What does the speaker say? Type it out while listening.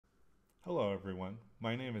Hello everyone,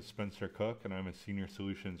 my name is Spencer Cook and I'm a Senior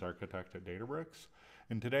Solutions Architect at Databricks.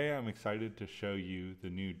 And today I'm excited to show you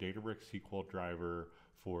the new Databricks SQL driver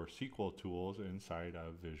for SQL tools inside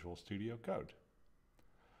of Visual Studio Code.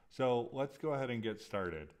 So let's go ahead and get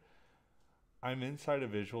started. I'm inside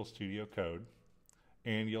of Visual Studio Code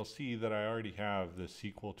and you'll see that I already have the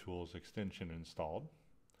SQL tools extension installed.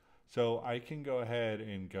 So I can go ahead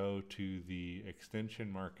and go to the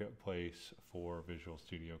extension marketplace for Visual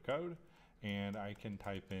Studio Code and I can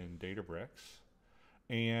type in Databricks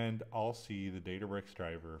and I'll see the Databricks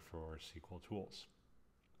driver for SQL tools.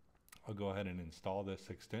 I'll go ahead and install this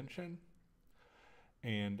extension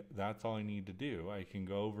and that's all I need to do. I can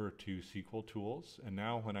go over to SQL tools and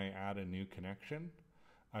now when I add a new connection,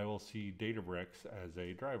 I will see Databricks as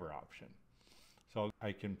a driver option. So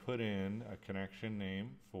I can put in a connection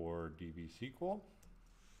name for DB-SQL,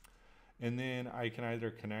 and then I can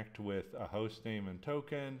either connect with a host name and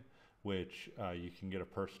token, which you can get a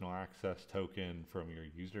personal access token from your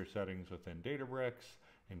user settings within Databricks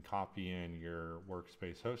and copy in your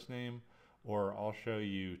workspace host name, or I'll show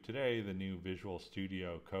you today the new Visual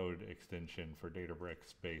Studio Code extension for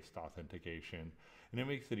Databricks-based authentication, and it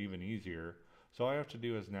makes it even easier. So all I have to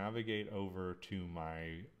do is navigate over to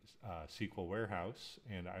my SQL warehouse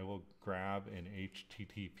and I will grab an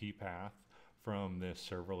HTTP path from this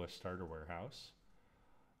serverless starter warehouse.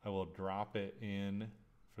 I will drop it in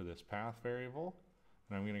for this path variable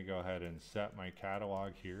and I'm going to go ahead and set my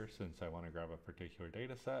catalog here since I want to grab a particular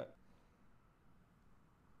data set.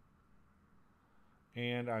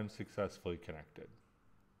 And I'm successfully connected.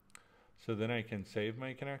 So then I can save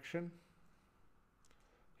my connection.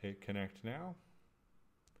 Hit connect now,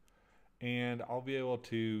 and I'll be able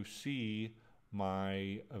to see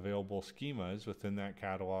my available schemas within that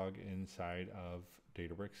catalog inside of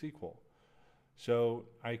Databricks SQL. So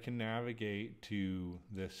I can navigate to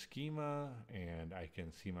this schema and I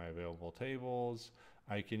can see my available tables.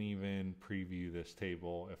 I can even preview this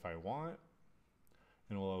table if I want,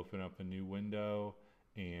 and we'll open up a new window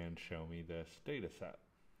and show me this data set.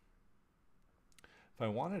 If I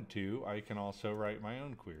wanted to, I can also write my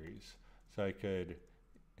own queries. So I could,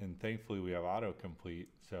 and thankfully we have autocomplete,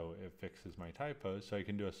 so it fixes my typos. So I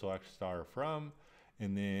can do a select star from,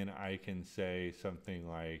 and then I can say something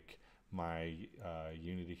like my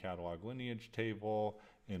Unity catalog lineage table,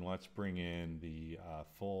 and let's bring in the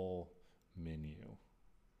full menu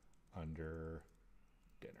under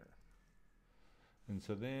dinner. And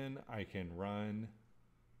so then I can run,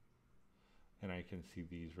 and I can see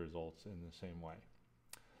these results in the same way.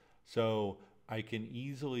 So I can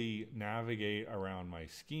easily navigate around my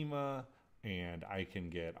schema and I can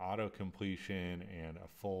get auto completion and a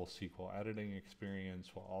full SQL editing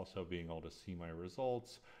experience while also being able to see my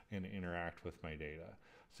results and interact with my data.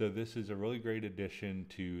 So this is a really great addition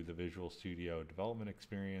to the Visual Studio development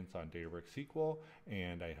experience on Databricks SQL,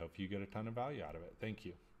 and I hope you get a ton of value out of it. Thank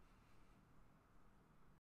you.